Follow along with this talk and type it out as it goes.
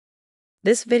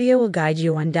This video will guide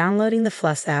you on downloading the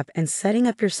Fluss app and setting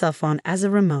up your cell phone as a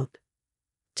remote.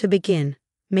 To begin,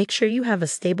 make sure you have a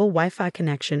stable Wi-Fi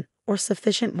connection or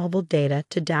sufficient mobile data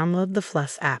to download the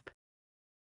Fluss app.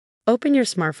 Open your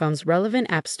smartphone's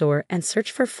relevant app store and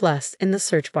search for Fluss in the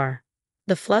search bar.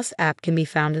 The Fluss app can be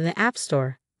found in the App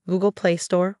Store, Google Play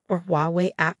Store, or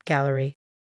Huawei App Gallery.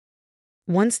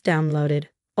 Once downloaded,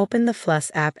 open the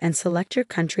Fluss app and select your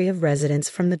country of residence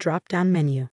from the drop-down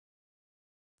menu.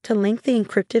 To link the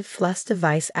encrypted Fluss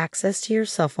device access to your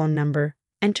cell phone number,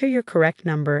 enter your correct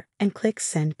number and click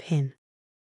Send PIN.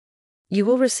 You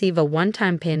will receive a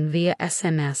one-time PIN via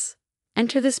SMS.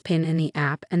 Enter this PIN in the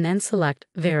app and then select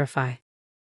Verify.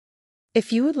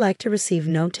 If you would like to receive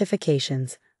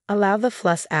notifications, allow the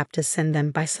Fluss app to send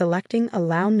them by selecting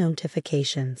Allow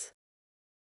Notifications.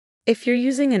 If you're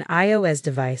using an iOS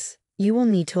device, you will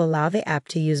need to allow the app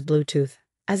to use Bluetooth,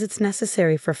 as it's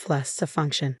necessary for Fluss to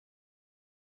function.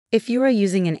 If you are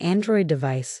using an Android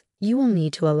device, you will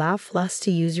need to allow Fluss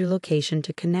to use your location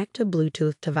to connect to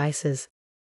Bluetooth devices.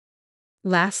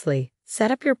 Lastly,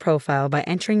 set up your profile by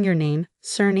entering your name,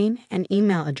 surname, and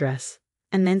email address,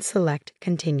 and then select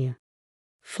Continue.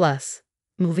 Fluss,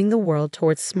 moving the world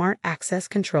towards smart access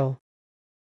control.